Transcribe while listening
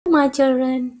my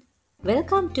children,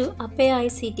 welcome to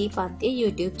ICTපන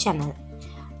YouTube channel.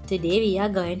 Today we are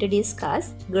going to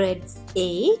discuss grade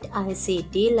 8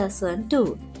 ICT Lesson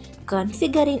 2,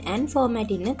 Configuring and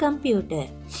Formatting a Computer.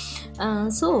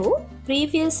 So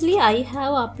previously I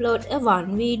have uploaded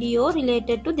one video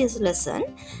related to this lesson,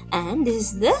 and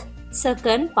this is the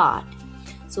second part.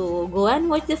 So go and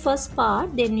watch the first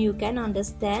part, then you can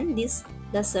understand this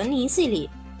lesson easily.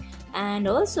 And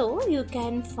also you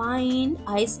can find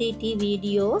ICT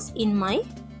videos in my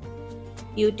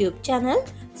YouTube channel,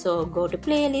 so go to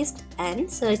playlist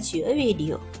and search your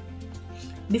video.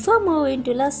 Before moving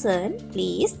to lesson,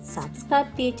 please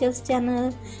subscribe teacher's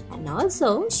channel and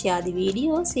also share the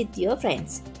videos with your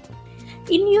friends.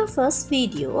 In your first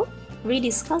video, we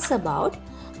discuss about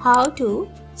how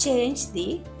to change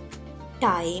the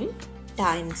time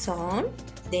zone,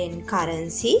 then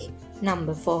currency,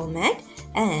 number format,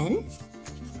 and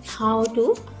how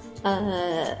to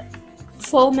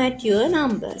format your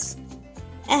numbers.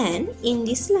 And in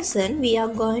this lesson we are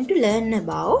going to learn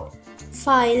about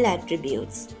file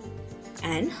attributes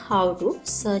and how to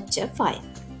search a file.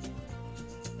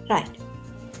 Right.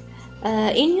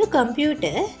 In your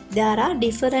computer there are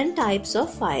different types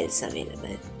of files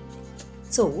available.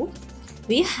 So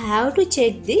we have to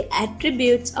check the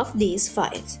attributes of these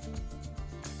files.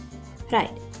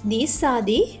 Right. These are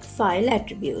the file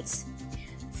attributes: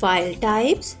 file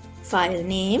types, file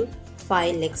name,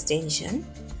 file extension,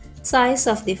 size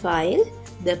of the file,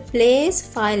 the place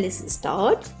file is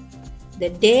stored, the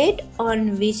date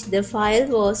on which the file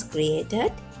was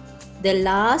created, the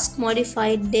last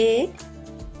modified date,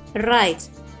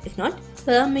 rights, if not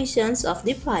permissions of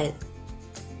the file.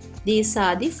 These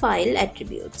are the file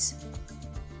attributes: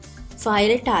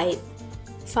 file type,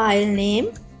 file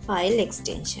name, file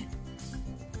extension.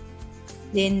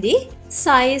 Then the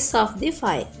size of the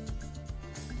file,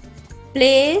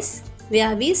 place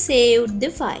where we saved the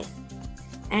file,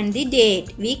 and the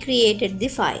date we created the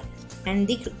file, and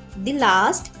the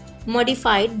last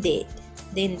modified date.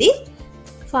 Then the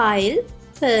file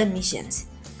permissions.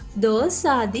 Those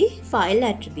are the file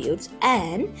attributes,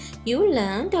 and you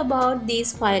learned about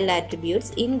these file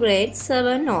attributes in grade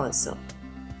 7 also.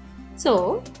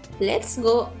 So let's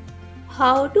go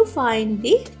how to find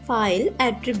the file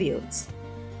attributes.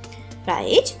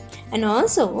 Right, and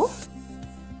also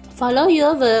follow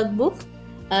your workbook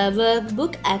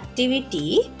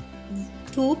activity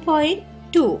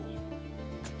 2.2,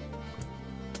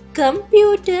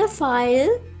 computer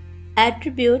file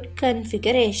attribute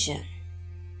configuration.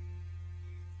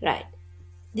 Right,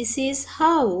 this is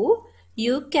how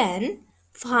you can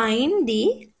find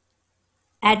the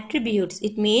attributes,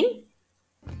 it means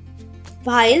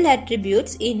file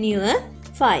attributes in your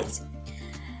files.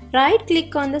 Right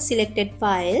click on the selected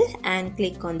file and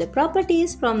click on the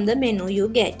properties from the menu you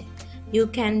get. You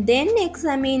can then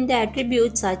examine the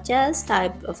attributes such as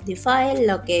type of the file,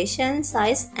 location,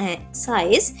 size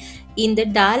in the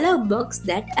dialog box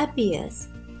that appears.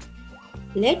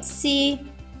 Let's see.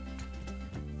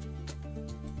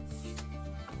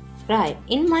 Right,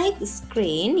 in my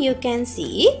screen you can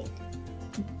see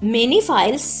many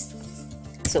files.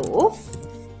 So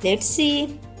let's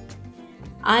see.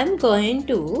 I'm going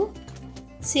to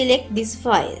select this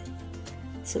file.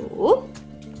 So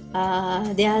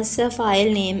there's a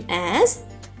file name as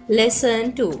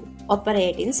Lesson2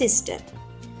 operating system.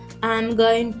 I'm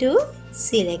going to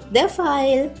select the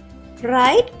file,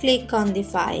 right click on the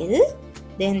file,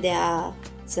 then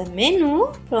there's a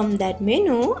menu. From that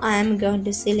menu I'm going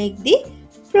to select the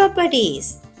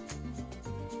properties.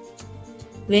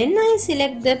 When I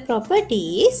select the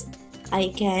properties,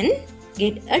 I can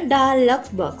get a dialog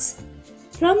box.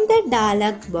 From the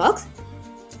dialog box,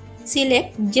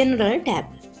 select General tab.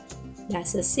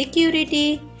 That's a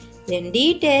security, then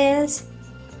details,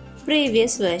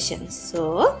 previous versions.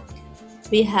 So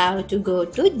we have to go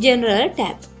to General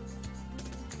tab.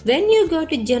 When you go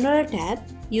to General tab,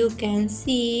 you can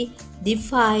see the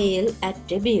file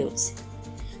attributes.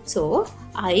 So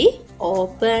I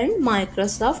open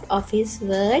Microsoft Office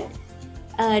Word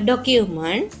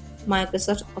document,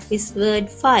 Microsoft Office Word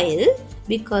file.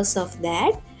 Because of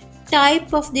that,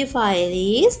 type of the file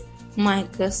is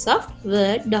Microsoft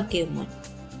Word document.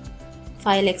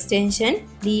 File extension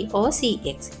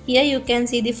docx. Here you can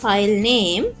see the file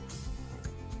name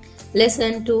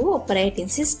Lesson2 operating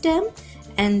system,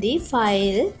 and the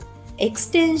file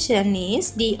extension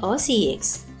is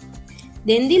docx.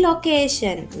 Then the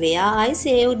location where I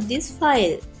saved this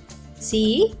file,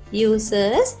 C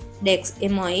users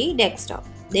MOE desktop.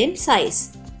 Then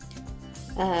size,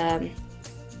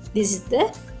 this is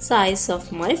the size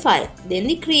of my file. Then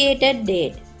the created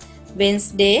date,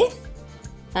 Wednesday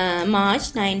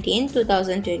March 19,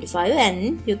 2025,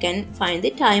 and you can find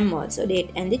the time also,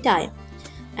 date and the time,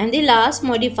 and the last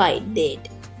modified date,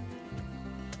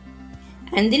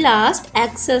 and the last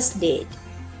access date,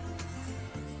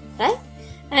 right?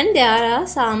 And there are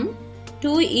some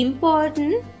two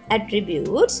important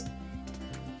attributes: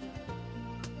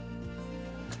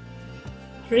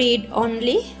 read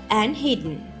only and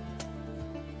hidden.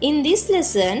 In this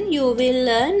lesson, you will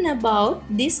learn about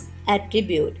this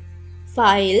attribute,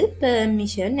 file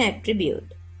permission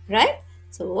attribute, right?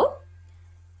 So,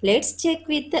 let's check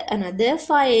with another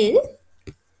file.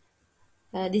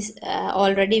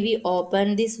 Already we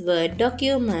opened this Word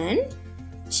document.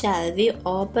 Shall we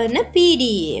open a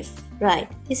PDF? Right,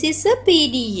 this is a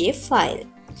PDF file.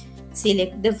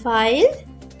 Select the file,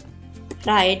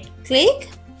 right click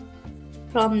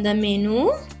from the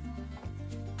menu,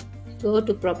 go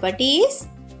to Properties,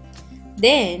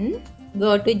 then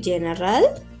go to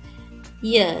General.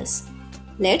 Yes,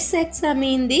 let's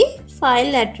examine the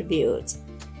file attributes.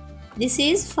 This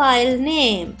is file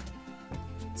name,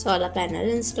 solar panel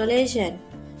installation,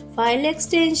 file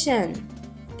extension,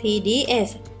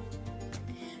 PDF,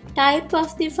 type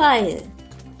of the file,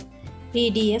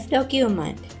 PDF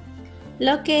document,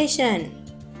 location,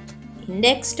 in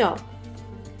desktop,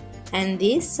 and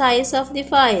the size of the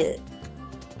file,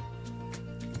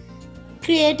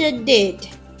 created date,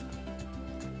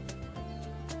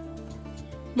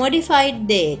 modified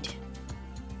date,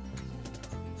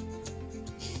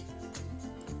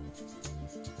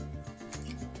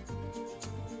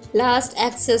 last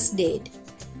access date,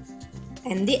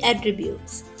 and the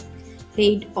attributes,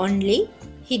 read only,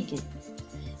 hidden.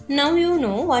 Now you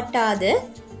know what are the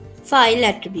file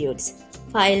attributes: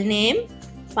 file name,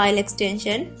 file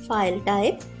extension, file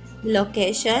type,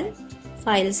 location,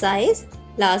 file size,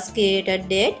 last created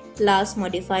date, last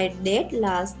modified date,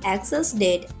 last access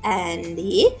date, and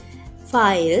the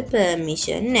file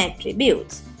permission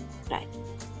attributes. Right.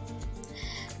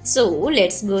 So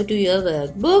let's go to your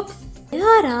workbook.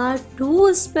 There are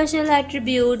two special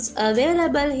attributes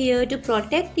available here to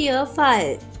protect your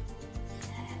file.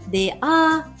 They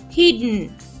are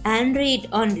hidden and read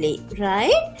only,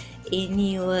 right? In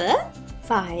your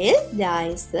file, there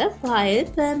is the file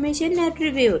permission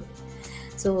attribute.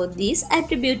 So this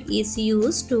attribute is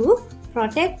used to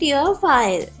protect your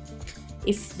file.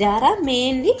 If there are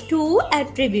mainly two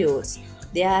attributes,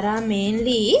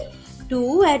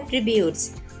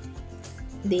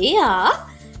 They are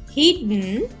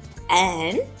hidden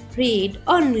and read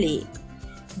only.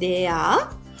 They are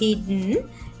hidden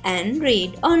and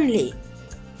read only.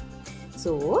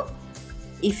 So,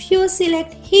 if you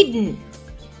select hidden,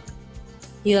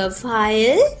 your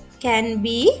file can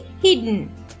be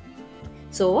hidden.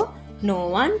 So, no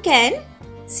one can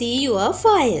see your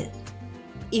file.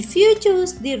 If you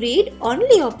choose the read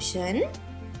only option,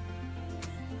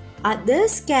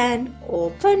 others can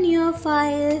open your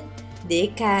file. They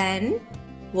can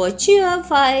watch your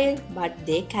file, but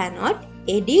they cannot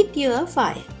edit your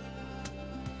file.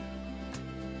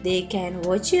 They can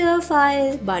watch your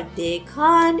file, but they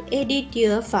can't edit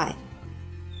your file.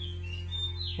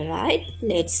 Right?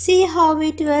 Let's see how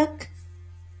it works.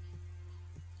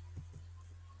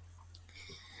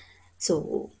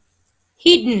 So,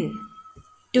 hidden,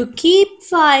 to keep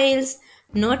files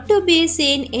not to be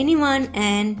seen anyone,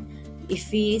 and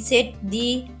if we set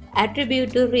the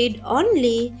attribute to read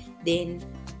only, then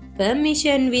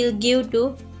permission will give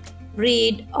to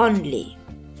read only.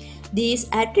 These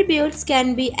attributes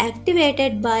can be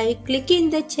activated by clicking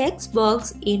the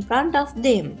checkbox in front of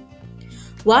them.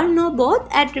 One or both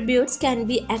attributes can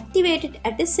be activated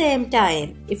at the same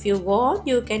time. If you want,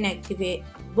 you can activate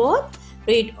both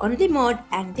read only mode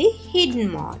and the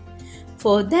hidden mode.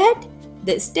 For that,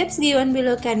 the steps given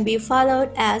below can be followed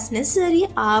as necessary.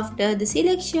 After the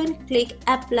selection, click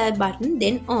apply button,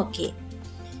 then OK.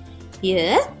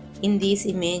 Here in these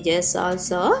images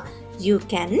also, you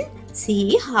can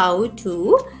see how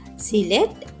to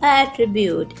select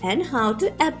attribute and how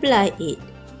to apply it.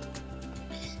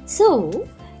 So,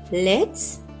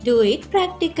 let's do it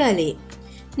practically.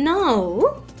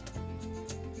 Now,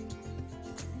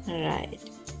 right,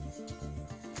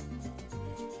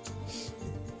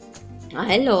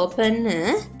 I'll open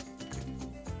a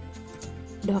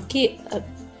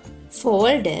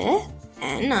folder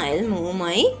and I'll move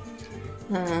my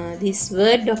this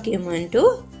Word document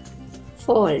to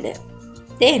folder.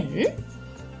 Then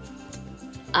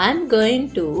I'm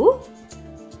going to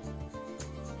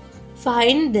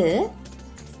find the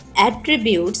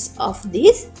attributes of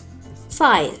this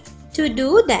file. To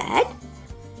do that,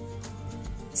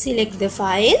 select the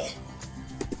file,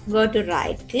 go to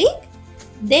right click,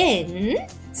 then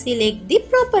select the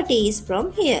properties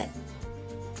from here.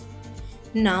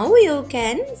 Now you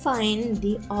can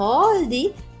find all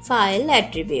the file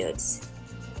attributes.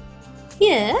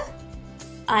 Here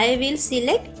I will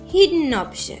select hidden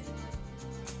option.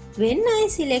 When I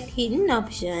select hidden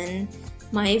option,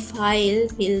 my file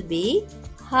will be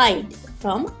hide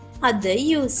from other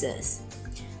users.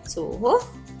 So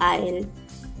I'll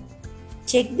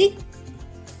check the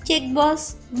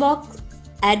checkbox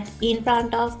add in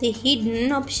front of the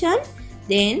hidden option,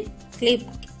 then click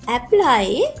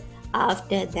apply.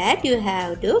 After that you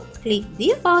have to click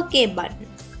the OK button.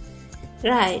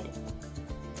 Right.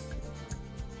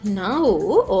 Now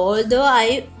although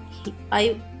I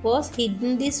was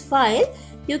hidden this file,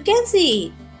 you can see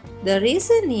it. The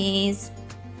reason is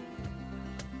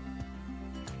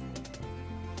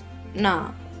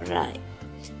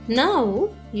now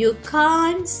you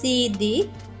can't see the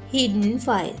hidden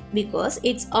file because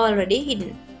it's already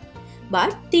hidden.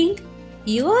 But think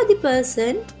you are the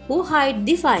person who hide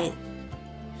the file.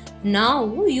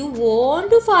 Now you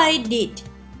want to find it.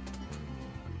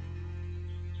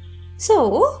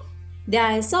 So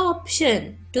there is an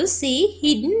option to see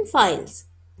hidden files.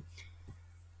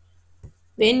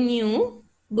 When you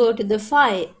go to the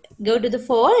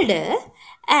folder,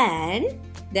 and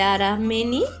there are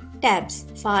many tabs: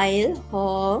 file,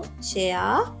 home,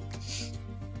 share,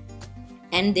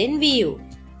 and then view.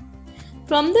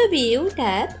 From the view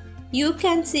tab, you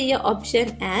can see an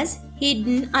option as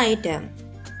hidden item.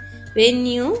 When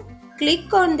you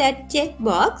click on that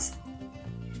checkbox,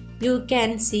 you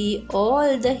can see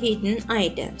all the hidden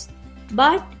items.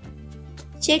 But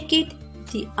check it,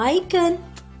 the icon,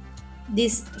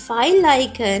 this file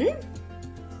icon,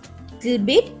 little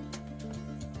bit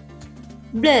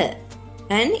blur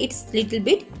and it's little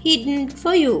bit hidden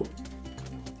for you,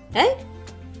 right?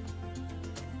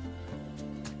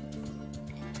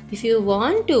 If you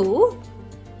want to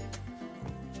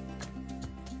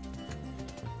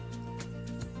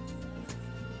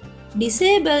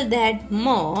disable that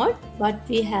mode, what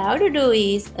we have to do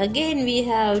is, again we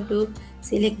have to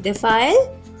select the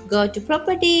file, go to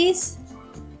properties,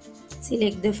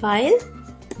 select the file,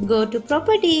 go to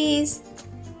properties,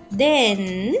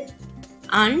 then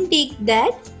untick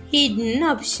that hidden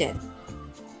option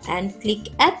and click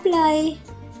apply,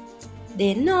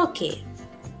 then OK.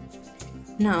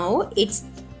 Now it's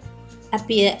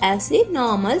appear as a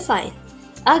normal file.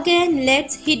 Again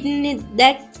let's hidden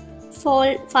that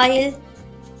file.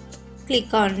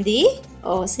 Click on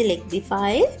or select the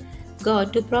file, go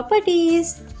to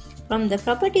properties. From the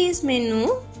properties menu,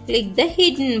 click the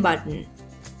hidden button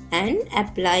and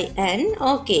apply and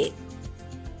OK.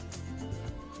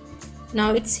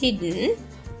 Now it's hidden,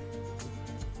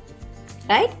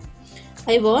 right?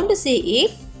 I want to see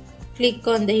it. Click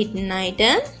on the hidden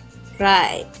item,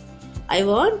 right? I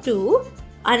want to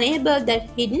enable that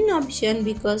hidden option,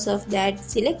 because of that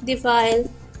select the file,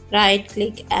 right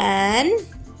click and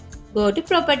go to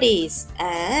properties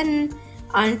and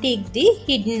untick the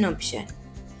hidden option.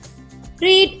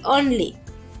 Read only,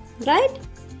 right?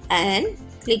 And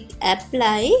click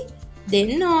apply,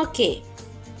 then OK.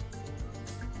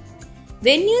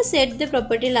 When you set the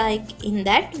property like in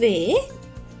that way,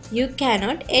 you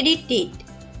cannot edit it.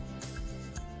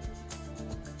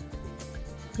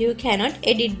 You cannot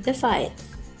edit the file.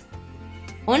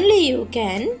 Only you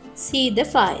can see the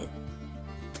file.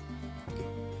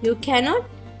 You cannot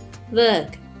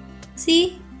work.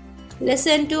 See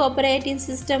Lesson2 operating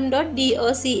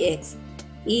system.docx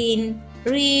in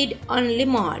read only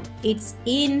mode. It's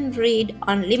in read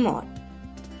only mode,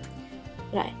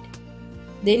 right?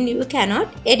 Then you cannot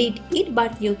edit it,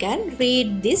 but you can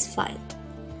read this file.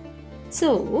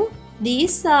 So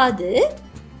these are the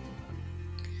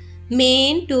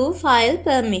main two file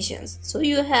permissions. So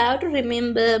you have to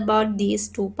remember about these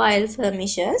two file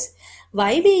permissions.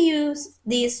 Why we use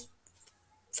these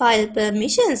file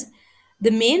permissions? The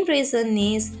main reason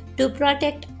is to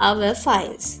protect our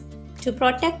files. To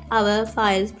protect our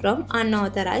files from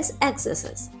unauthorized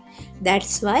accesses.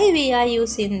 That's why we are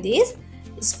using these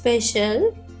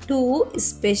two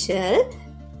special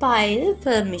file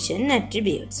permission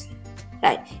attributes.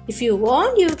 Right. If you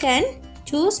want, you can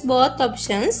choose both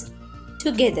options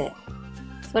together.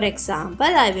 For example,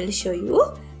 I will show you.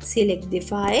 Select the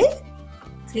file,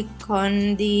 click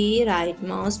on the right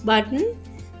mouse button,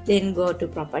 then go to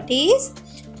properties,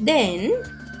 then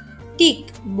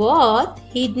tick both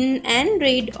hidden and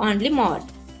read only mode,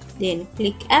 then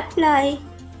click apply,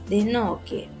 then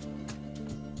OK.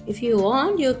 If you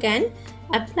want, you can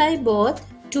apply both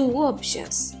two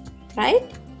options,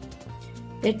 right?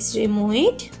 Let's remove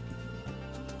it.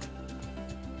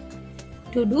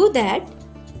 To do that,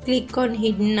 click on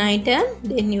hidden item,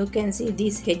 then you can see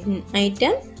this hidden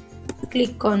item.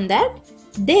 Click on that,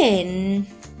 then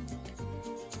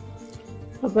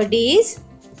properties,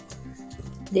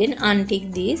 then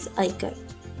untick this icon.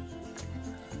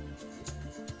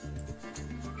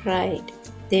 Right,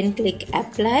 then click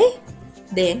apply,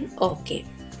 then OK.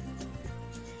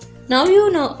 Now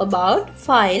you know about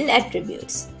file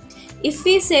attributes. If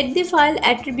we set the file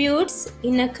attributes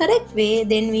in a correct way,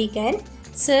 then we can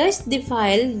search the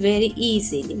file very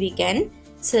easily. We can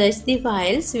search the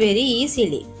files very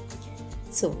easily.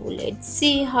 So let's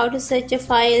see how to search a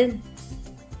file.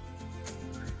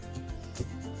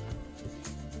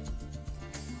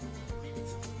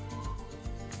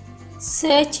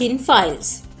 Search in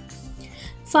files.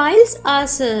 Files are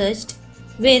searched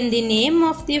when the name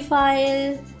of the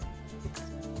file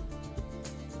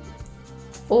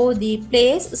or the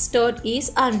place stored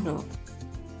is unknown.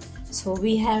 So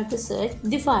we have to search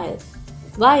the file.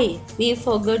 Why? We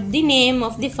forgot the name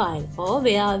of the file or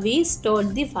where we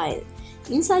stored the file.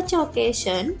 In such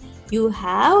occasion, you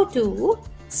have to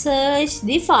search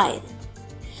the file.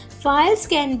 Files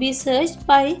can be searched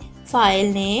by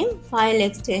file name, file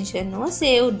extension or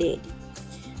save date.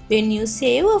 When you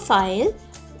save a file,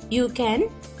 you can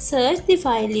search the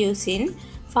file using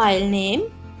file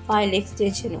name, file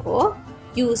extension or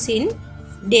using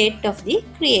date of the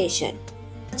creation.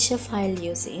 Search a file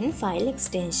using file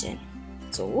extension.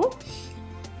 So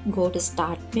go to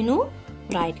Start menu,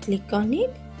 right click on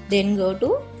it, then go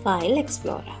to File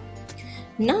Explorer.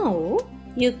 Now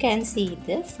you can see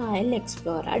the File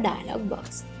Explorer dialog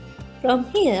box. From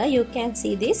here you can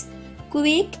see this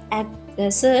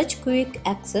search quick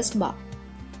access bar.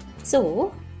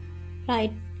 So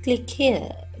right click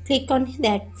here, click on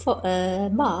that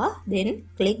bar, then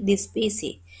click this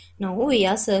PC. Now we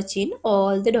are searching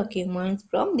all the documents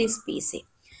from this PC.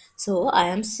 So I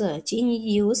am searching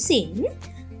using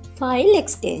file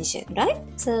extension, right?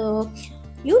 So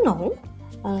you know,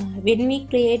 when we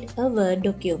create a Word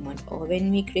document or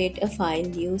when we create a file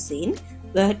using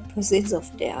word processing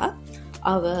software,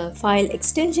 our file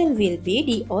extension will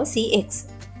be docx.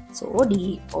 So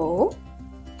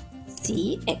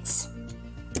docx.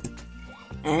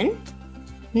 And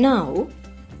now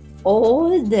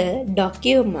all the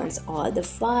documents or the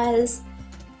files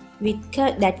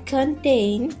that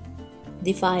contain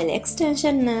the file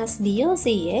extension as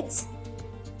docx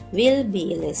will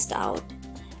be listed out.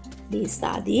 These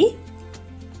are the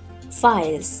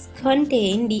files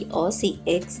contain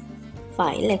docx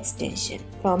file extension.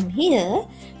 From here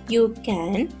you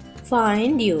can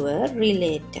find your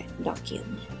related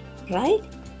document, right?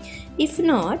 If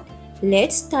not,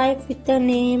 let's type with the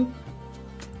name.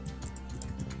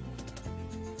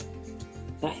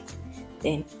 Right.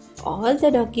 Then all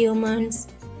the documents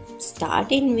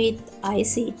starting with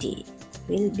ICT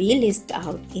will be listed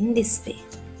out in this way.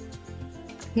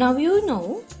 Now you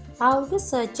know how to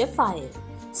search a file.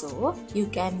 So you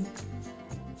can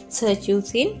search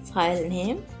using file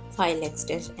name, file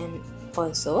extension and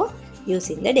also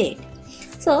using the date.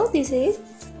 So this is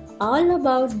all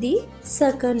about the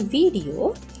second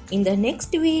video. In the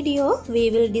next video,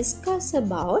 we will discuss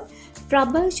about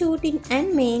troubleshooting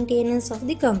and maintenance of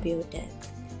the computer.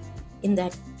 In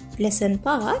that lesson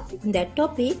part, in that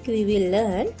topic, we will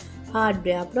learn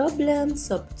hardware problems,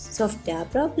 software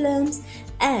problems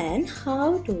and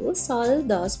how to solve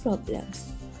those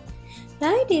problems.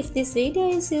 Right, if this video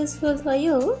is useful for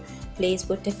you, please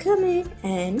put a comment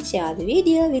and share the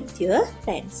video with your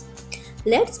friends.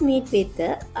 Let's meet with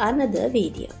another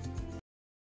video.